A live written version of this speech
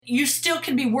you still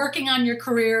can be working on your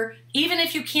career, even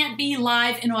if you can't be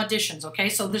live in auditions, okay?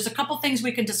 So there's a couple things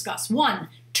we can discuss. One,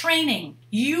 training.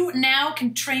 You now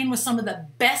can train with some of the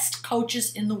best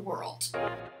coaches in the world.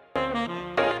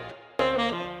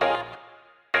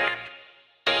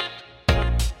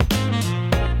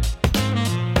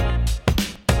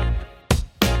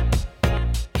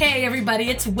 Hey everybody,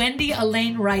 it's Wendy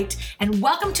Elaine Wright, and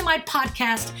welcome to my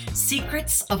podcast,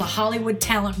 Secrets of a Hollywood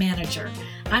Talent Manager.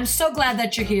 I'm so glad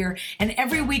that you're here, and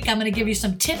every week I'm going to give you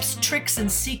some tips, tricks, and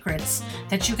secrets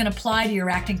that you can apply to your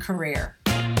acting career.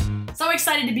 So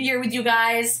excited to be here with you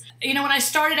guys. You know, when I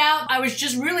started out, I was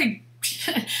just really,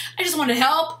 I just wanted to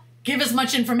help, give as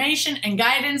much information and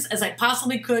guidance as I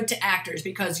possibly could to actors,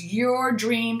 because your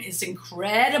dream is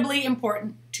incredibly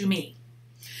important to me.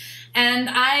 And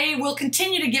I will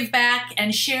continue to give back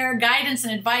and share guidance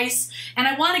and advice. And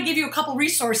I want to give you a couple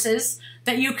resources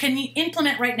that you can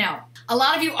implement right now. A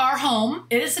lot of you are home.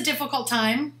 It is a difficult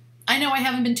time. I know I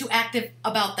haven't been too active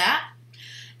about that.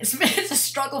 It's a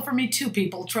struggle for me too,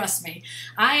 people. Trust me.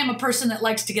 I am a person that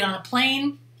likes to get on a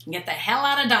plane and get the hell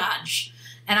out of Dodge.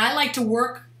 And I like to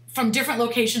work from different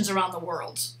locations around the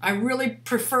world. I really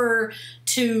prefer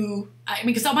to,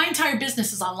 because my entire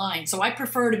business is online, so I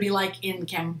prefer to be like in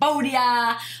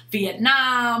Cambodia,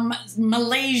 Vietnam,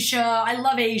 Malaysia, I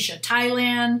love Asia,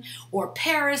 Thailand, or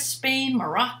Paris, Spain,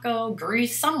 Morocco,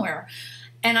 Greece, somewhere.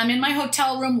 And I'm in my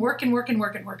hotel room working.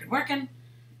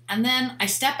 And then I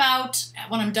step out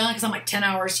when I'm done, because I'm like 10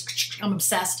 hours, I'm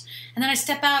obsessed. And then I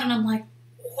step out and I'm like,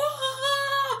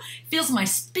 whoa, feels my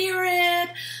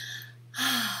spirit.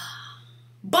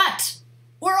 But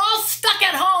we're all stuck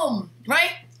at home,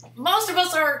 right? Most of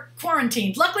us are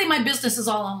quarantined. Luckily, my business is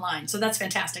all online, so that's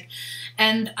fantastic.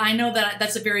 And I know that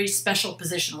that's a very special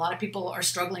position. A lot of people are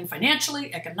struggling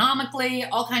financially, economically,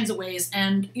 all kinds of ways.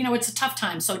 And, you know, it's a tough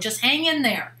time, so just hang in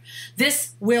there.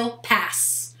 This will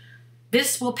pass.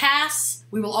 This will pass.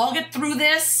 We will all get through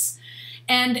this.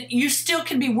 And you still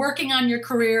can be working on your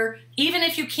career, even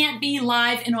if you can't be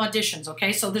live in auditions,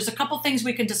 okay? So there's a couple things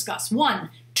we can discuss. One,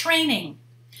 training.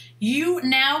 You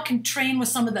now can train with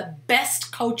some of the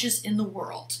best coaches in the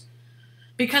world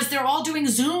because they're all doing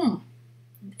Zoom.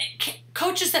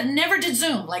 Coaches that never did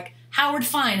Zoom, like Howard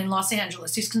Fine in Los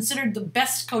Angeles, he's considered the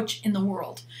best coach in the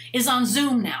world, is on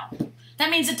Zoom now. That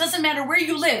means it doesn't matter where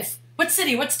you live, what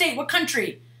city, what state, what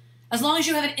country. As long as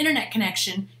you have an internet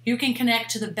connection, you can connect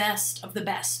to the best of the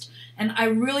best. And I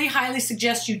really highly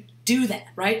suggest you do that,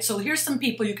 right? So here's some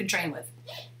people you can train with.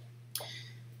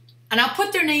 And I'll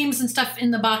put their names and stuff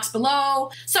in the box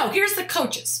below. So here's the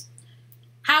coaches.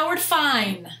 Howard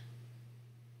Fine,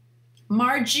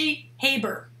 Margie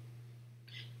Haber,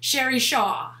 Sherry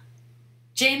Shaw,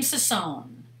 James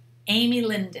Sassone, Amy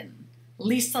Linden,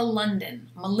 Lisa London,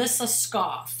 Melissa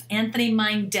Scoff, Anthony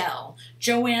Mindell,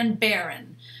 Joanne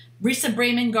Barron, Risa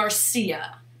Brayman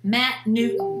Garcia, Matt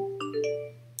Newton,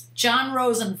 John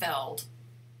Rosenfeld,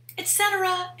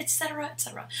 etc., etc.,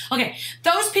 etc. Okay,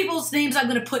 those people's names I'm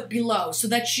going to put below so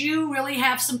that you really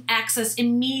have some access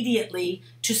immediately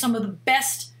to some of the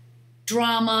best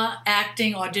drama,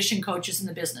 acting, audition coaches in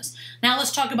the business. Now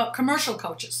let's talk about commercial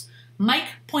coaches. Mike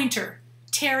Pointer,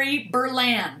 Terry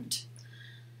Berland,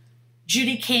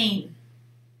 Judy Kane.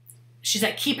 She's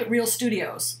at Keep It Real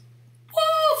Studios.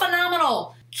 Woo,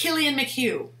 phenomenal. Killian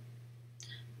McHugh.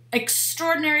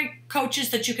 Extraordinary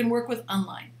coaches that you can work with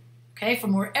online. Okay,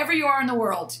 from wherever you are in the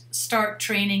world, start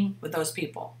training with those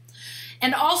people.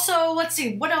 And also, let's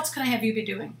see, what else can I have you be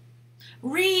doing?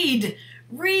 Read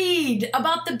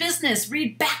about the business.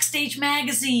 Read Backstage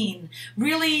Magazine.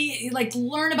 Really,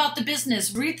 learn about the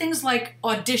business. Read things like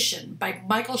Audition by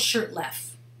Michael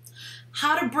Shurtleff.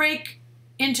 How to Break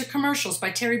into Commercials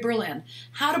by Terry Berland.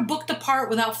 How to Book the Part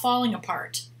Without Falling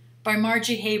Apart by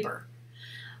Margie Haber.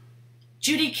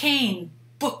 Judy Kane,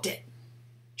 Booked It.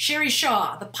 Sherry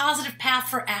Shaw, The Positive Path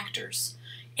for Actors.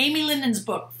 Amy Linden's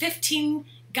book, 15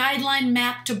 Guideline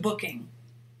Map to Booking.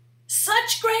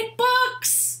 Such great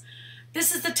books!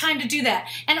 This is the time to do that.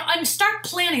 And start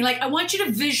planning. I want you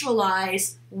to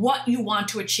visualize what you want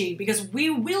to achieve, because we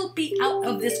will be out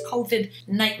of this COVID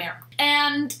nightmare.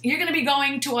 And you're going to be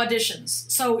going to auditions.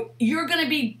 So you're going to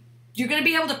be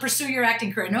able to pursue your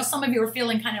acting career. I know some of you are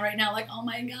feeling kind of right now like, oh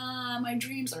my God, my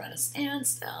dreams are at a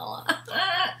standstill.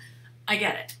 I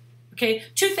get it. Okay,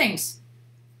 two things.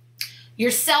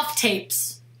 Your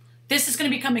self-tapes. This is going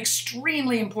to become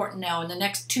extremely important now in the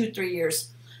next 2-3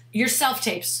 years. Your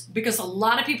self-tapes, because a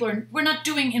lot of people we're not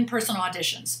doing in-person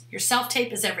auditions. Your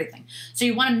self-tape is everything. So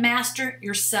you want to master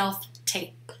your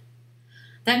self-tape.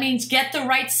 That means get the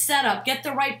right setup, get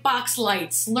the right box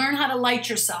lights, learn how to light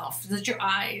yourself, with your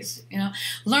eyes,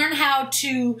 learn how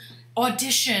to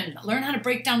Audition. Learn how to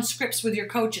break down scripts with your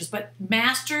coaches, but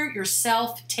master your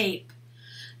self-tape.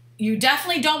 You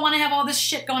definitely don't want to have all this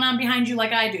shit going on behind you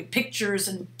like I do. Pictures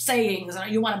and sayings.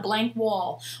 You want a blank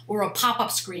wall or a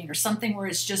pop-up screen or something where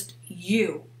it's just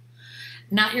you.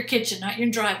 Not your kitchen, not your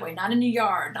driveway, not in your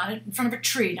yard, not in front of a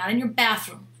tree, not in your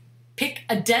bathroom. Pick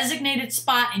a designated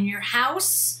spot in your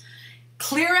house.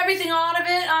 Clear everything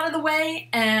out of the way,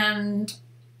 and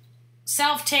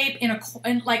self-tape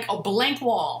in like a blank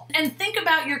wall. And think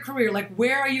about your career. Like,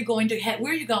 where are you going to head?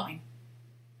 Where are you going?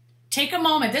 Take a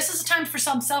moment. This is a time for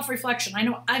some self-reflection. I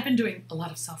know I've been doing a lot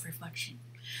of self-reflection,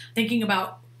 thinking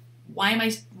about what do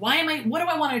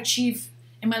I want to achieve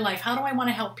in my life? How do I want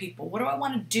to help people? What do I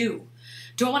want to do?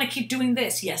 Do I want to keep doing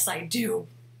this? Yes, I do.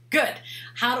 Good.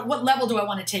 What level do I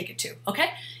want to take it to? Okay?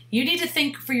 You need to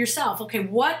think for yourself. Okay,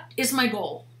 what is my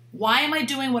goal? Why am I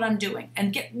doing what I'm doing?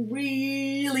 And get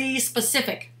really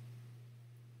specific.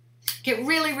 Get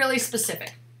really, really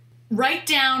specific. Write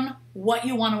down what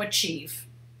you want to achieve.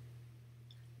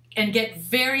 And get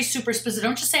very super specific.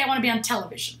 Don't just say, I want to be on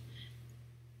television.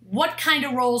 What kind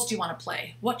of roles do you want to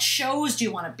play? What shows do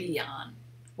you want to be on?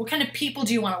 What kind of people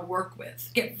do you want to work with?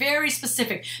 Get very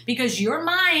specific, because your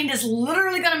mind is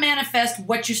literally going to manifest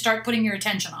what you start putting your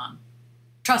attention on.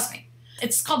 Trust me.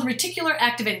 It's called the reticular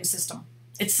activating system.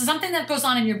 It's something that goes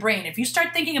on in your brain. If you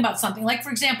start thinking about something, like for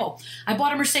example, I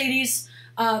bought a Mercedes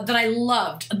that I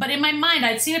loved, but in my mind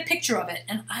I'd seen a picture of it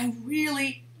and I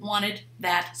really wanted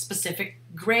that specific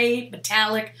gray,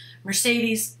 metallic,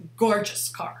 Mercedes, gorgeous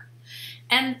car.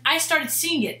 And I started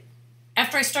seeing it.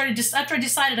 After I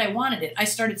decided I wanted it, I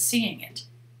started seeing it.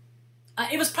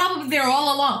 It was probably there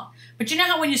all along. But you know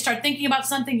how when you start thinking about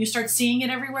something, you start seeing it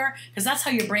everywhere? Because that's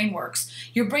how your brain works.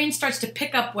 Your brain starts to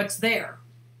pick up what's there.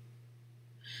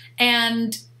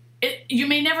 And you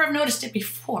may never have noticed it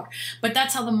before, but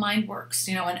that's how the mind works,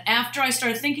 you know. And after I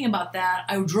started thinking about that,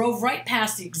 I drove right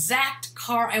past the exact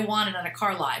car I wanted on a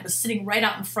car lot. It was sitting right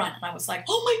out in front, and I was like,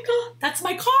 oh my God, that's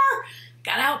my car.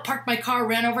 Got out, parked my car,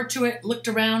 ran over to it, looked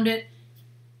around it.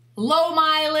 Low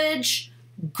mileage,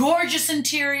 gorgeous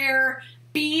interior,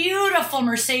 beautiful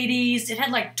Mercedes. It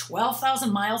had like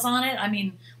 12,000 miles on it. I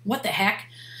mean, what the heck?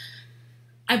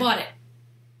 I bought it.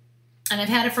 And I've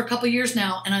had it for a couple years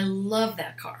now, and I love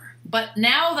that car. But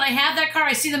now that I have that car,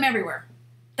 I see them everywhere.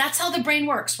 That's how the brain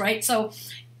works, right? So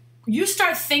you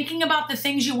start thinking about the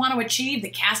things you want to achieve, the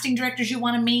casting directors you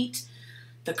want to meet,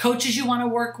 the coaches you want to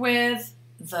work with,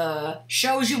 the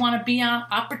shows you want to be on.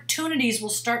 Opportunities will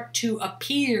start to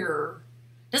appear.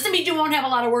 Doesn't mean you won't have a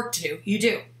lot of work to do. You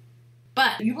do.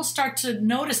 But you will start to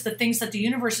notice the things that the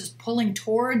universe is pulling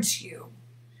towards you.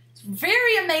 It's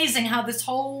very amazing how this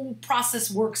whole process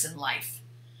works in life.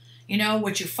 You know,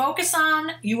 what you focus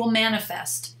on, you will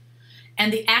manifest.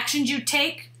 And the actions you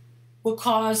take will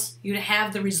cause you to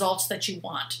have the results that you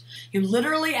want. You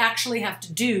literally actually have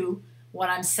to do what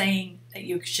I'm saying that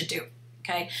you should do.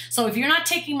 Okay, so if you're not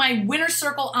taking my Winner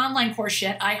Circle online course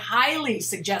yet, I highly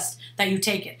suggest that you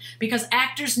take it, because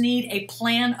actors need a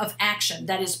plan of action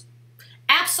that is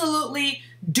absolutely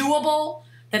doable,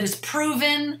 that is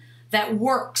proven, that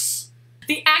works.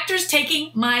 The actors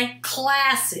taking my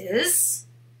classes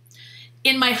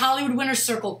in my Hollywood Winner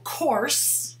Circle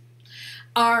course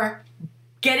are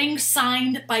getting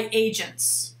signed by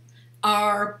agents,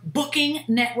 are booking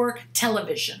network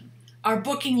television, are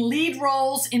booking lead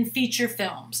roles in feature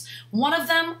films. One of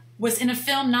them was in a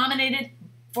film nominated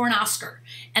for an Oscar.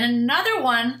 And another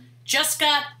one just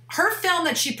got her film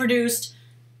that she produced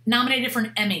nominated for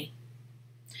an Emmy.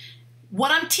 What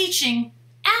I'm teaching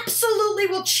absolutely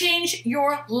will change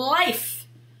your life.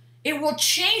 It will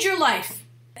change your life.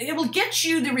 It will get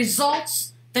you the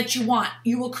results that you want.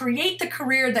 You will create the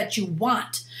career that you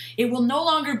want. It will no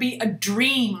longer be a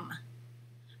dream.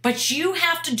 But you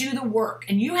have to do the work,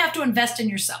 and you have to invest in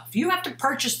yourself. You have to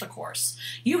purchase the course.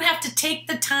 You have to take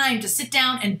the time to sit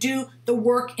down and do the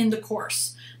work in the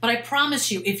course. But I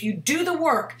promise you, if you do the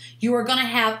work, you are going to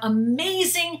have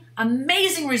amazing,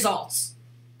 amazing results.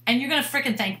 And you're going to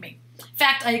frickin' thank me. In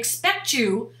fact, I expect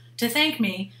you to thank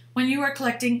me when you are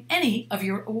collecting any of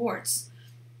your awards.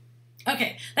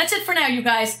 Okay, that's it for now, you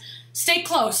guys. Stay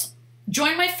close.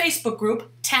 Join my Facebook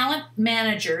group, Talent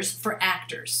Managers for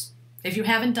Actors, if you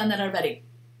haven't done that already.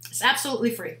 It's absolutely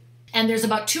free. And there's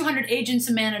about 200 agents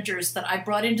and managers that I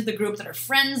brought into the group that are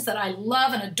friends that I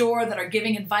love and adore, that are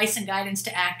giving advice and guidance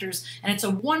to actors. And it's a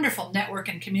wonderful network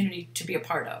and community to be a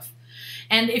part of.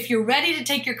 And if you're ready to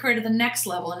take your career to the next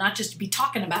level and not just be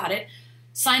talking about it,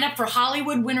 sign up for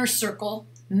Hollywood Winner Circle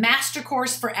Master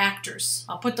Course for Actors.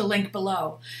 I'll put the link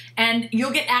below. And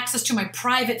you'll get access to my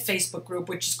private Facebook group,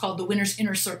 which is called the Winner's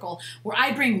Inner Circle, where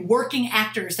I bring working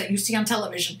actors that you see on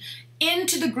television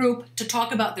into the group to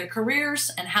talk about their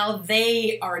careers and how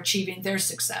they are achieving their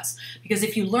success. Because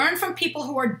if you learn from people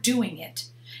who are doing it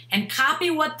and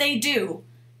copy what they do,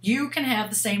 you can have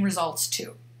the same results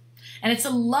too. And it's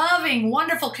a loving,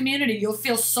 wonderful community. You'll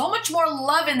feel so much more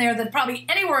love in there than probably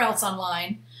anywhere else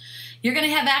online. You're going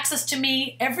to have access to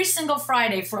me every single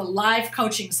Friday for a live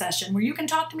coaching session where you can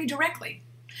talk to me directly.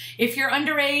 If you're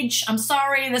underage, I'm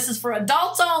sorry, this is for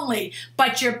adults only.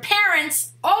 But your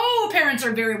parents, parents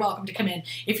are very welcome to come in.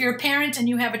 If you're a parent and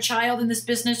you have a child in this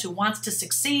business who wants to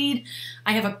succeed,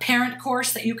 I have a parent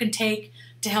course that you can take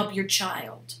to help your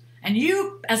child. And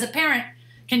you, as a parent,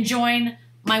 can join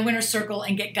my Winner's Circle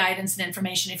and get guidance and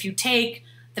information if you take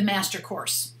the master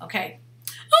course, okay?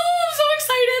 Oh, I'm so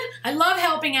excited. I love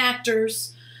helping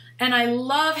actors, and I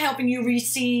love helping you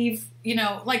receive,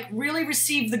 really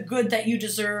receive the good that you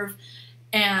deserve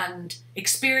and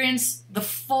experience the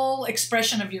full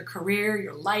expression of your career,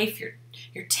 your life,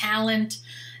 your talent.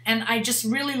 And I just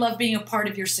really love being a part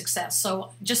of your success.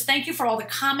 So just thank you for all the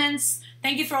comments.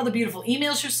 Thank you for all the beautiful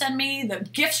emails you send me, the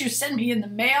gifts you send me in the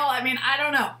mail. I mean, I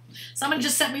don't know. Someone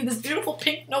just sent me this beautiful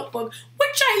pink notebook,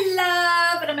 which I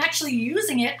love, and I'm actually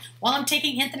using it while I'm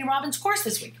taking Anthony Robbins' course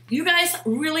this week. You guys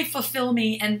really fulfill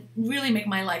me and really make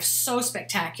my life so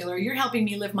spectacular. You're helping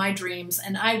me live my dreams,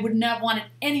 and I would not want it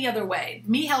any other way.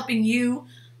 Me helping you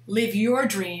live your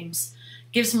dreams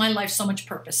gives my life so much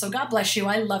purpose. So God bless you.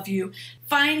 I love you.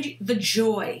 Find the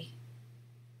joy.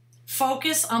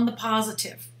 Focus on the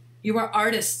positive. You are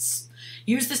artists.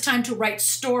 Use this time to write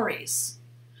stories,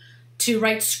 to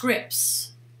write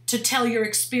scripts, to tell your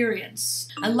experience.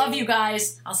 I love you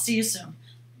guys. I'll see you soon.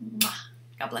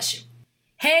 God bless you.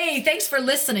 Hey, thanks for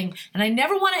listening. And I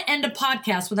never want to end a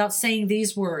podcast without saying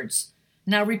these words.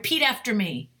 Now repeat after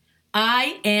me.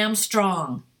 I am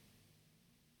strong.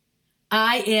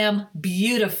 I am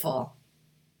beautiful.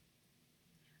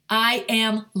 I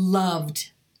am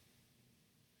loved.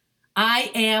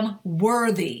 I am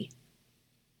worthy.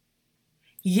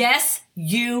 Yes,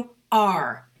 you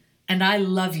are. And I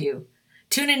love you.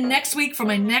 Tune in next week for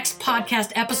my next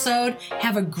podcast episode.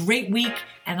 Have a great week,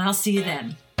 and I'll see you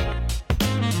then.